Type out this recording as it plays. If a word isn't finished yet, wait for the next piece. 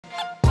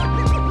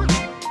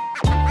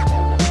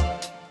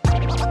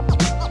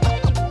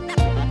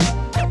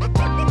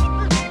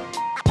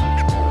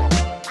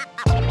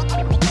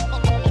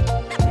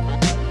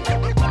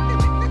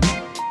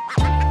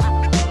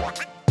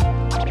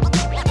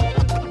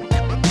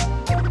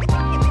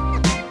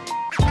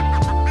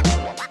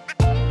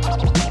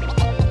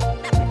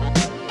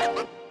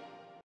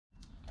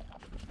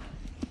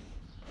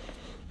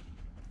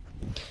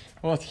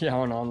What's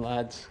going on,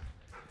 lads?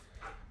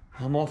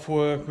 I'm off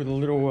work with a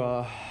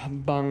little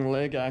bung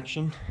leg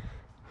action.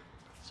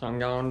 So I'm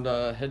going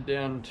to head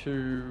down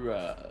to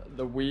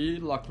the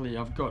weir. Luckily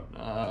I've got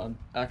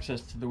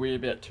access to the weir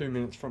about 2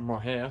 minutes from my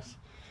house.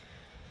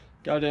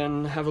 Go down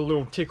and have a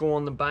little tickle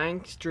on the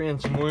banks, drown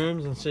some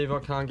worms and see if I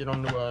can't get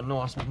onto a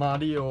nice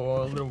muddy or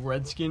a little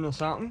redskin or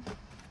something.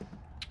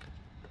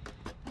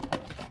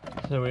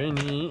 So we're in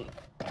here,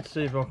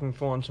 see if I can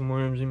find some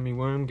worms in my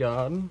worm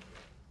garden.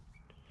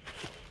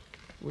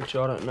 Which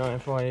I don't know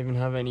if I even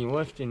have any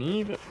left in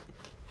here, but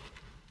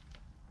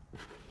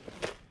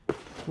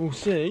we'll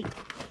see.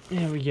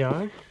 There we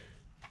go.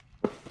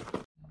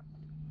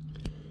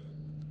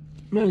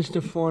 Managed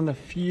to find a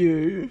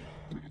few,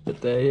 but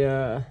they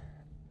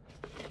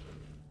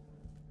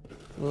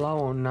low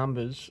on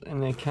numbers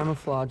and they're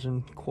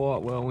camouflaging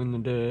quite well in the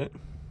dirt.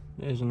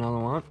 There's another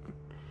one,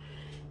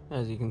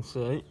 as you can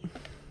see.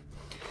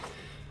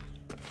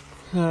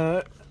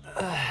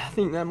 I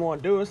think that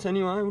might do us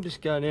anyway. We'll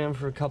just go down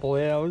for a couple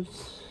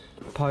hours,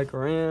 poke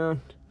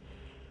around,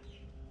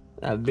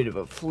 have a bit of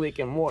a flick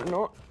and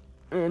whatnot,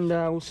 and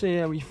we'll see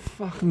how we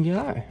fucking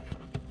go.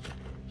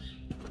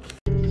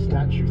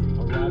 Statue,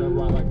 I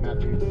ride like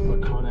Matthew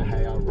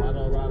McConaughey. I ride.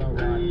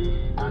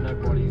 I know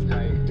body's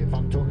way. If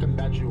I'm talking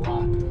about you, I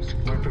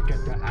won't forget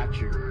to at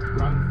you.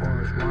 Run,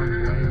 Forrest,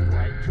 run,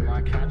 wait till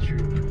I catch you.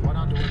 What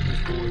I'm doing this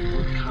for, you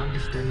wouldn't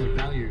understand the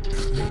value.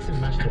 Mix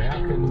and match the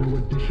outfit, new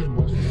edition,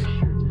 what's next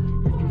you?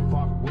 If you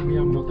fuck with me,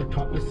 I'm not the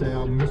type to say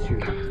I'll miss you.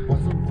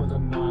 Wasn't for the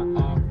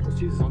night,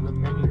 pussies on the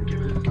menu.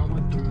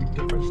 Going through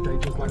different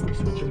stages like we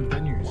switching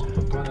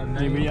venues. Got a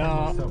name, Here we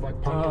are.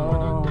 Like when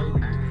I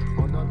debut.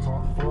 On the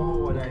top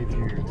floor, what I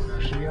view.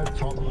 She a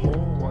top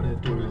whore, what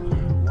it do.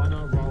 When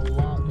I roll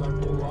up,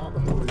 don't pull up,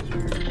 who is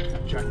you?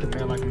 Jack the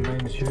man like my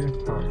name is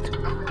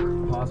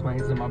Hume. Pass my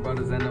hands to my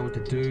brothers, I know what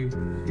to do.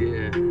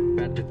 Yeah,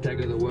 bad to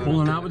tag of the world.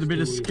 Pulling up with a bit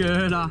of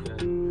skirter.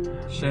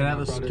 Shout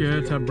out the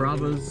skirter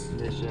brothers.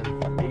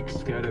 Big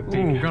skirter,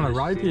 Ooh, got a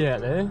ropey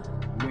out there.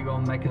 We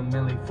gon' make a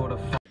milli for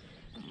the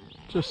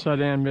Just so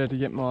down about to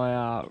get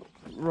my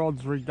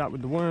rods rigged up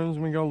with the worms,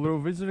 and we got a little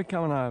visitor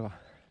coming over.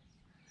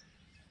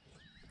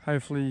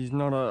 Hopefully he's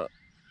not a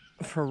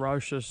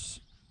ferocious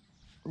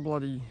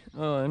bloody,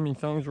 oh, my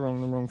thong's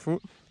wrong, the wrong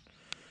foot.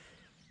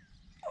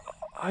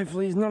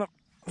 Hopefully he's not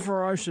a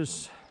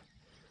ferocious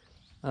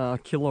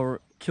killer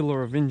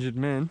of injured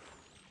men.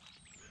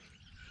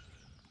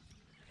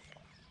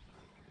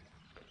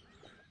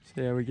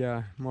 So there we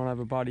go, might have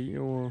a buddy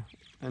or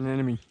an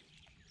enemy.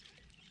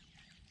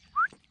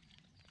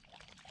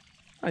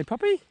 Hey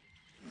puppy!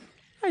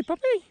 Hey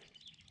puppy!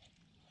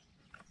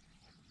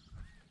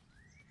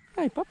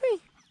 Hey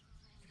puppy!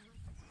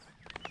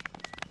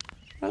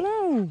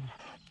 Hello!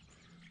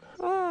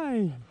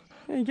 Hi!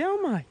 There you go,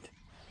 mate.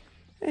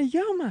 There you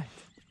go, mate.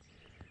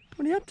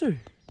 What are you up to?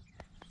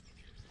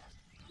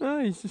 Oh,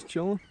 he's just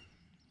chilling.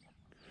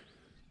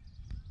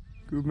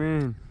 Good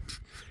man.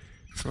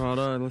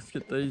 Righto, let's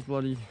get these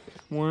bloody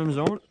worms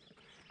on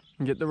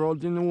and get the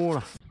rods in the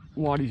water.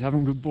 Whitey's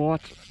having good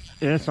bites.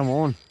 Yes, I'm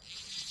on.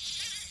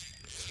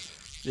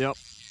 Yep.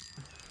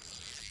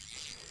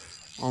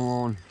 I'm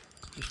on.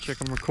 Just check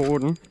I'm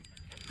recording.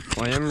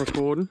 I am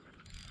recording.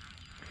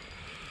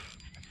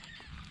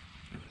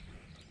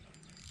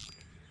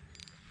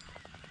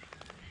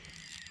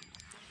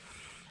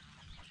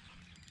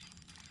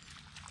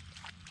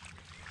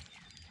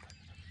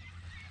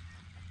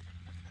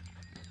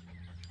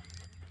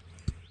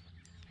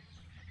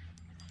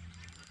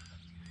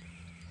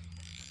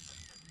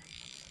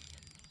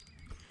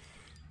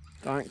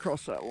 Don't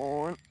cross that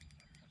line.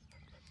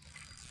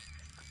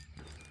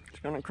 It's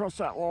going to cross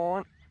that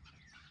line.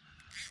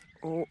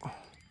 Oh.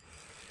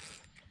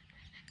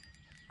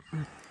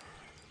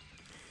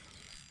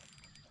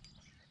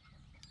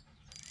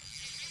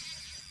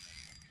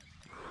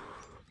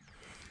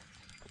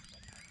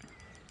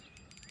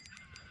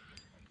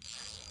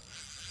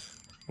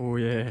 Oh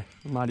yeah,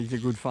 the muddies are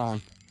good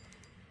fun.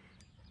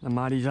 The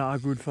muddies are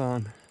good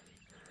fun.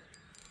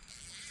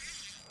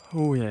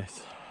 Oh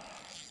yes.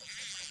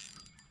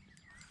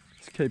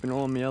 Just keep an eye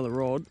on my other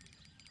rod.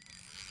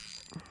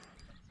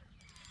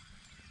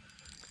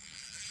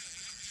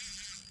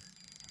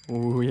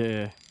 Oh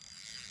yeah.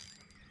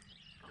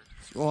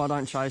 Well, I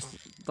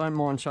don't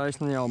mind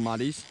chasing the old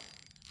muddies.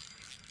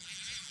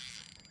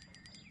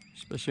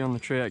 Especially on the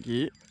trout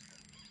gear.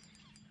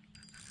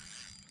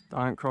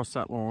 Don't cross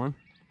that line.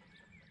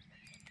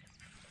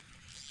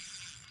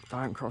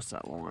 Don't cross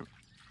that line.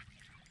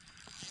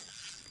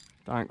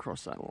 Don't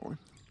cross that line.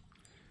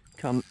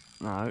 Come,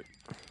 no.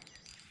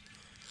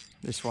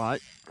 This way.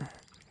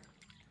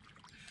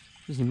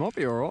 Because he might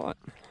be alright.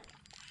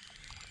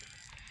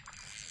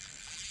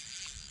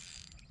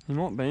 He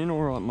might be an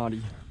alright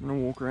muddy. I'm going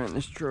to walk around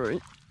this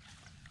tree.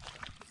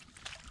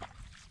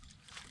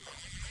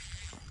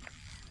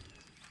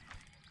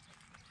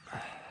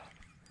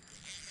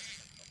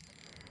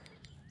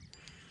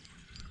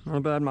 Not a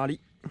bad muddy.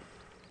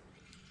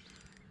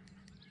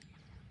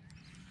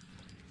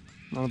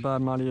 Not a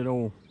bad muddy at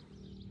all.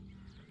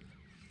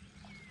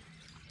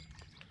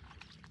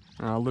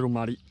 A little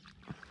muddy.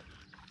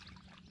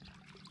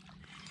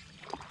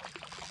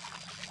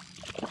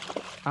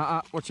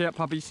 Watch out,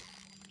 puppies.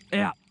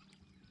 Out.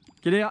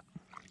 Get out.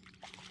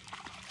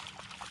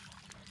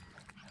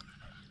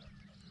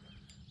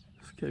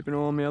 Just keep an eye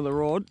on my other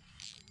rod.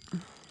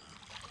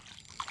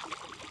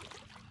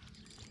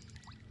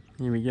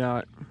 Here we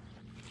go.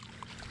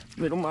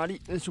 Little muddy.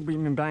 This will be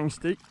my bang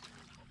stick.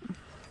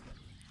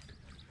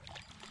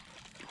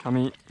 Come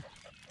here.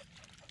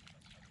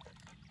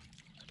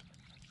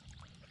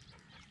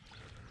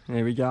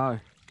 There we go.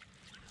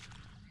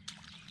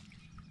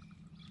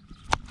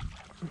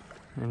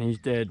 And he's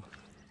dead.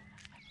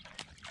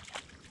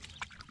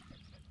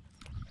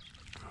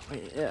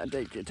 How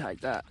deep do you take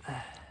that?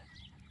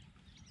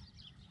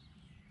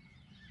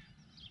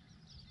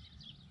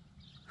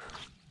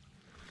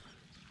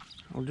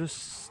 I'll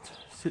just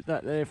sit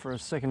that there for a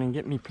second and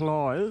get me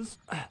pliers.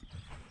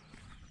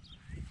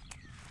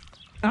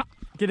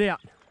 Get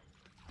out.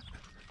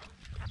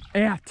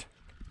 Out.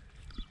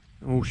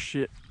 Oh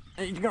shit.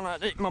 He's gonna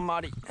eat my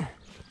muddy.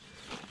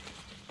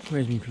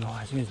 Where's my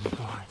pliers? Where's my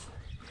pliers?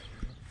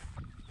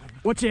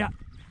 Watch out.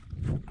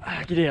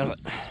 Get out of it.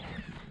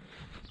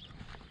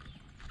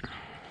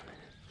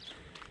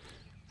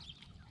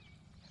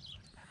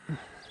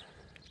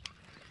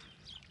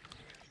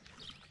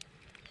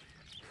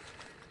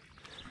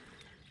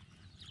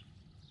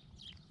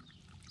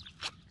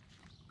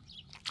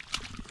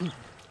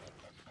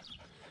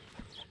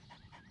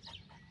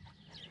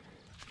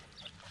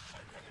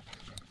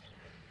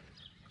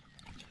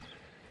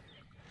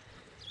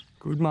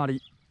 Good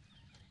muddy.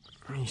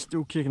 He's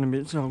still kicking a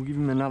bit, so I'll give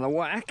him another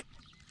whack.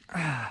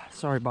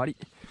 Sorry, buddy.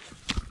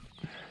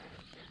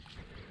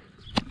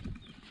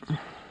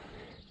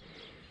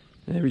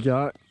 There we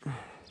go.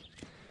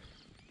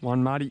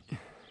 One muddy.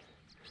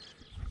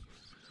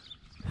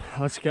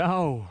 Let's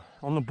go.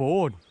 On the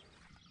board.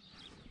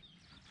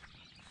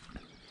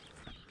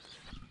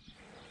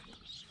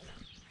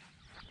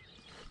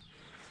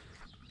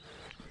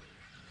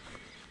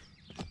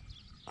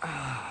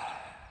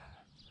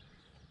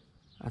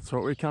 That's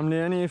what we come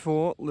down here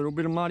for, a little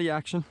bit of muddy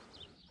action.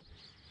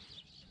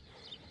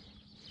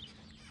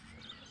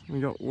 We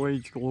got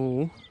weeds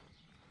galore.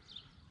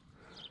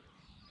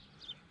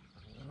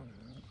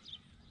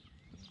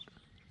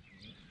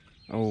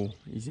 Oh,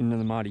 he's into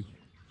the muddy.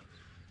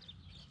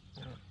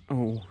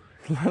 Oh,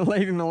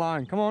 leave him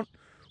alone, come on.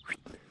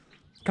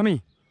 Come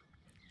here.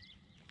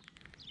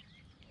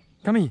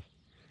 Come here.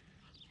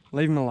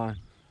 Leave him alone.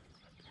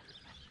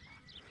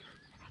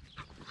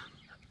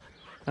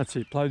 That's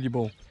it, play with your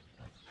ball.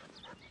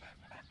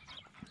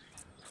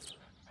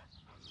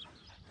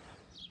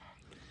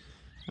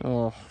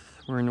 Oh,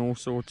 we're in all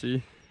sorts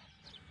here.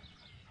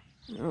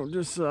 I'll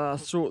just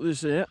sort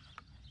this out.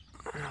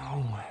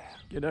 Oh,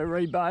 get her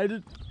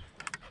rebaited.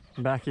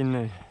 Back in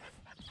there.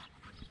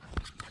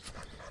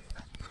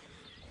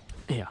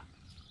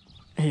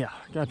 Here,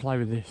 go play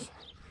with this.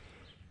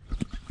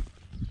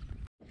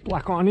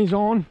 Black one is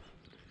on.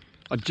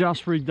 I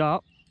just rigged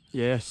up.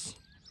 Yes.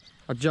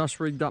 I just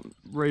rigged up,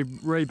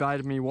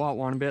 rebaited me white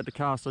one, about to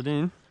cast it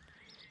in.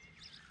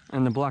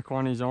 And the black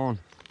one is on.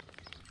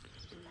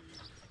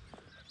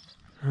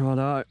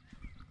 Righto.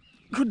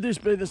 Could this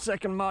be the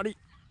second muddy?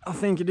 I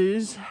think it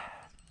is.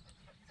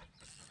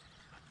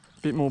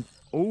 Bit more.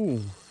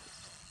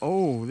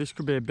 Oh, this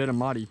could be a better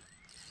muddy.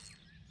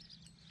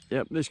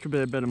 Yep, this could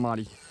be a better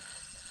muddy.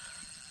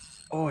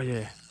 Oh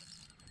yeah,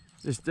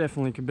 this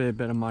definitely could be a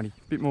better muddy.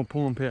 Bit more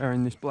pulling power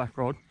in this black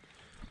rod.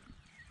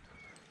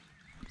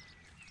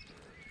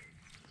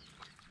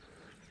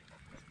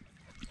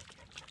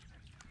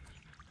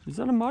 Is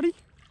that a muddy?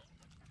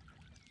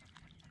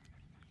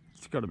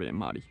 It's got to be a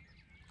muddy.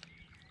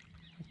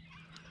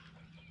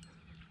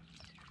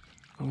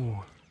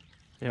 Oh,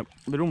 yep,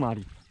 little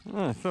muddy.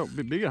 Oh, it felt a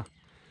bit bigger.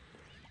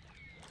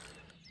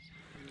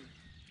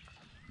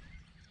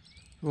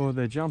 Oh,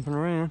 they're jumping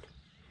around.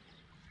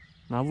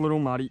 Another little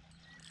muddy.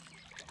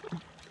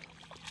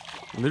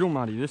 Little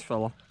muddy, this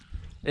fella.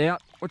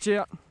 Out, watch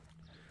out.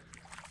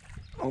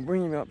 I'll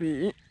bring him up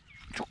here.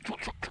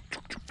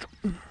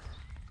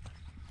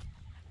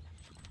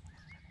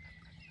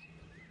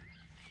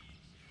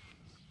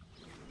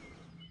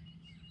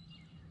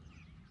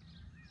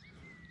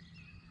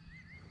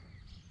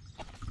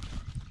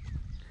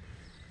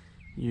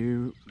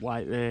 You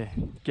wait there.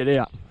 Get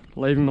out.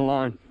 Leave him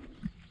alone.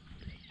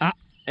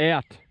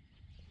 Out.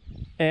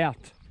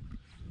 Out.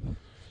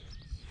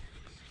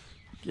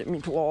 Get me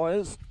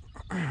pliers.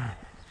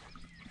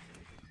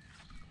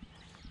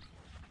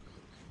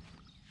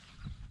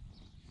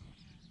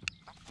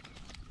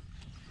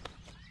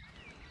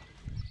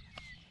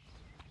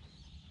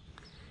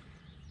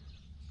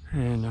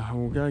 And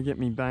we'll go get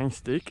me bang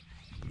stick.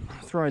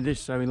 Throw this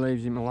so he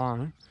leaves him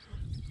alone.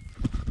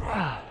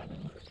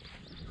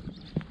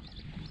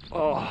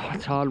 Oh,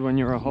 it's hard when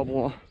you're a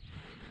hobbler.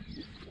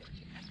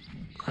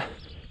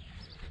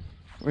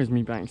 Where's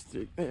me bang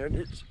stick? There it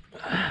is.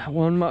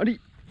 One muddy.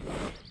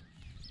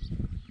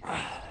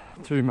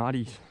 Two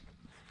muddies.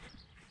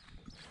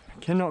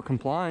 Cannot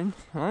complain,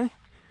 eh?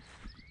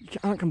 You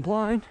can't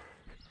complain.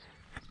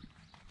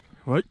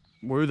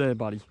 Woo there,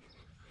 buddy.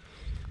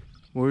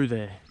 Woo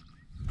there.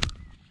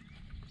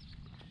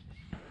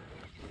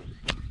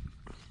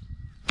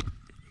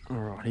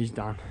 Alright, he's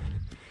done.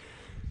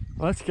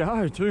 Let's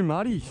go, 2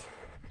 muddies.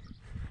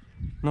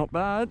 Not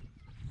bad.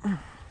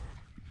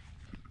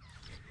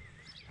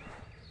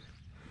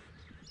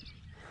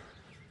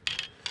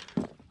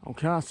 I'll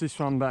cast this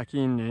one back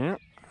in now.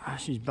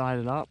 She's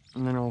baited up,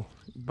 and then I'll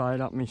bait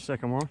up my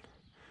second one.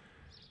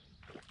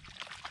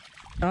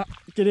 Ah,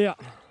 get out.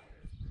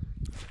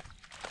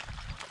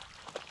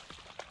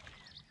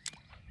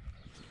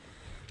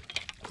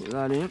 Put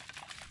that in.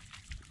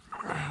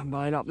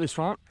 Bait up this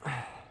one.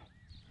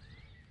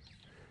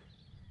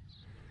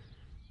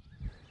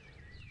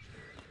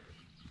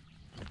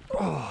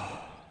 Oh,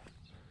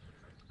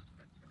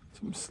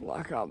 some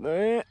slack up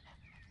there.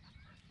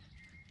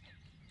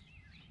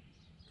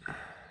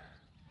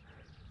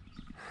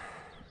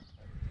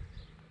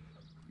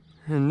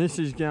 And this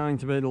is going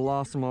to be the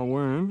last of my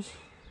worms.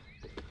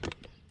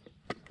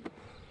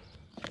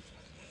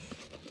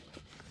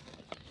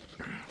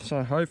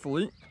 So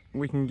hopefully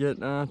we can get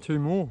 2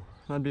 more.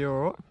 That'd be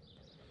alright.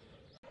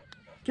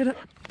 Get it.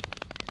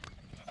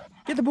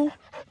 Get the ball.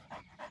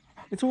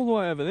 It's all the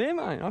way over there,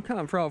 mate. I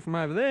can't throw it from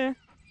over there.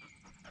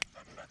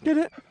 Get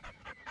it.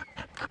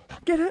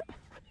 Get it.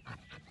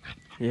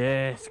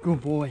 Yes,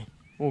 good boy.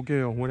 Or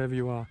girl, whatever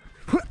you are.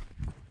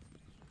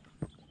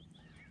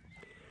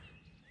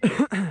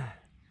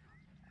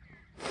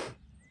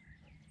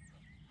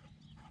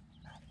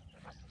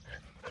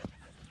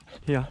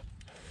 Here.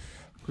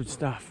 Good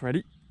stuff.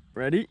 Ready?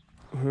 Ready?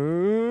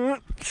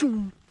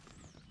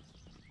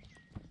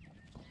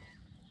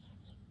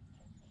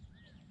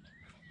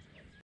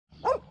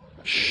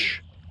 Shh.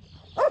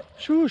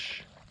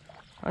 Shush.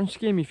 Don't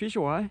scare me fish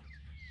away.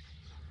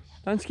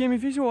 Don't scare me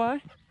fish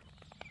away.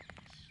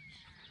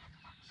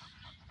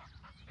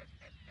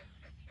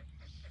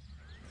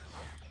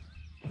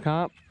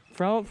 Can't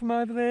throw it from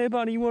over there,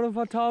 buddy. What have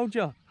I told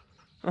you?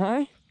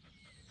 Eh?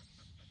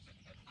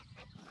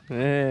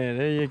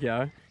 There you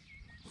go.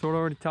 Thought I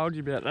already told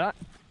you about that.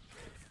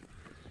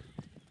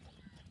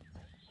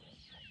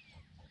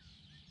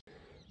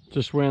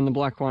 Just wound the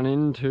black one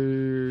in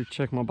to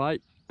check my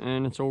bait,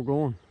 and it's all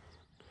gone.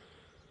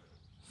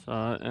 So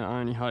our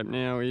only hope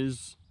now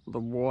is the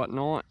white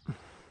knight.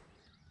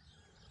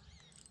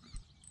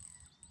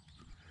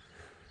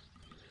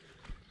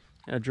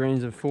 Our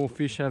dreams of 4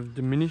 fish have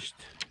diminished,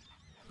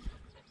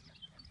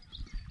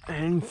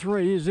 and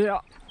 3 is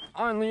our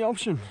only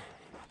option,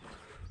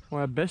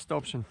 or our best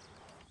option.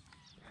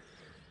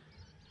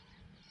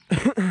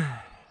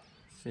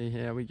 See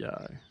how we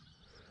go.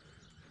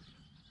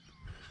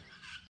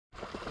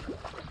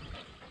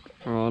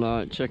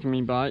 Righto, checking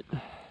me bait.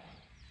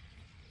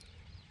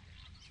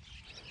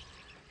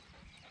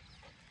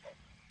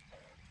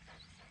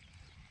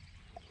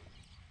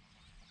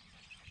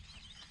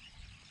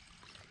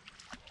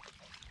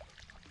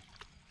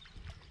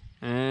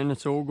 And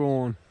it's all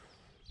gone.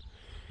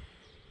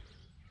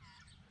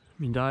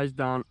 My day's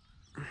done.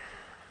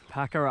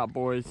 Pack her up,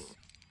 boys.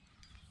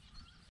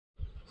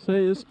 See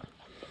yous.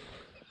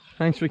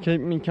 Thanks for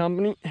keeping me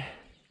company.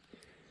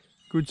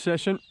 Good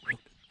session.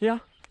 Here.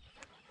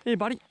 Here,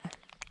 buddy.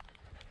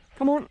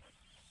 Come on.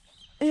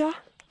 Here.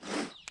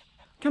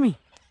 Come here.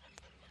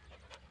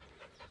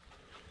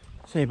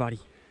 See you, buddy.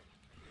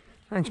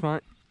 Thanks,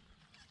 mate.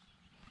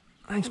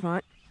 Thanks,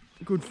 mate.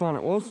 Good fun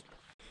it was.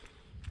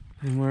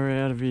 And we're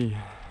out of here.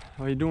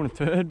 Oh, you're doing a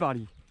turd,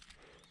 buddy.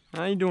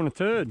 How you doing a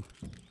turd?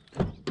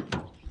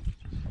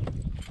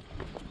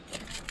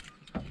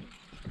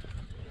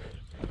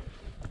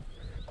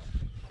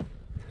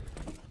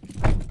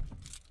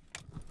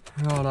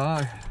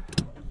 Righto.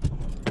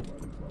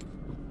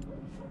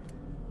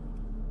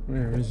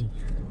 Where is he?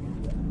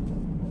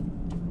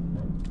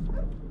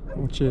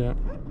 Watch out.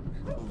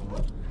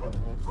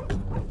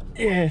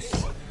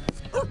 Yes.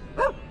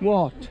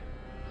 What?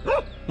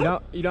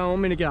 You don't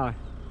want me to go?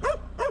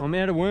 I'm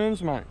out of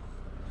worms, mate.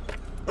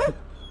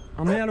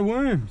 I'm out of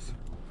worms.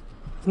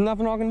 There's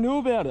nothing I can do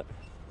about it.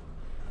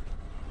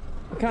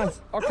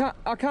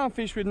 I can't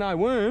fish with no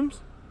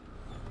worms.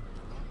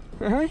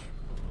 Hey?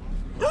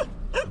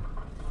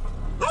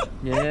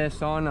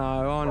 Yes, I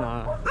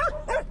know.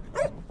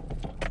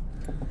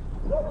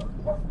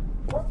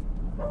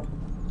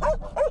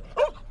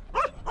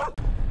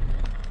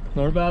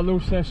 Not a bad little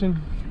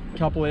session.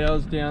 Couple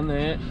hours down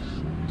there.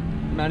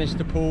 Managed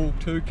to pull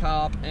 2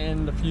 carp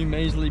and a few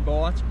measly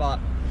bites, but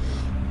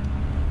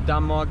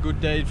done my good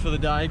deed for the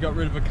day. Got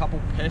rid of a couple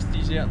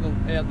pesties out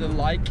the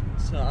lake.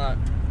 So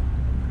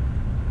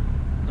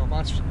not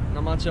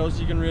much else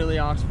you can really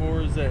ask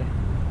for, is there?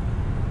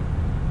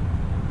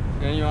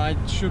 Anyway,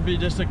 it should be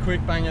just a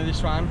quick banger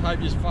this one. Hope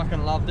you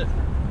fucking loved it.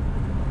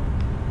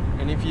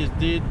 And if you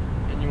did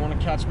and you want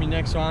to catch me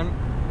next one,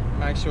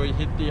 make sure you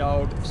hit the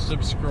old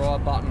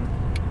subscribe button.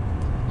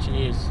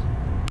 Cheers.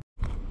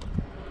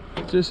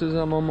 Just as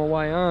I'm on my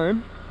way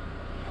home,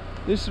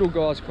 this little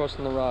guy's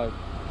crossing the road.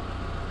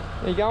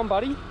 Where you going,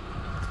 buddy?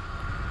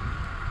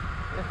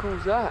 How cool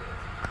is that?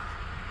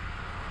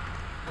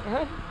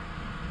 Huh?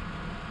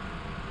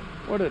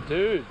 What a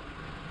dude.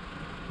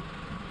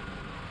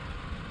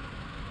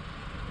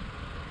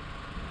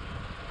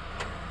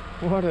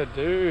 What a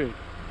dude.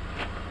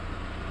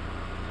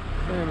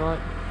 Yeah,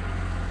 mate.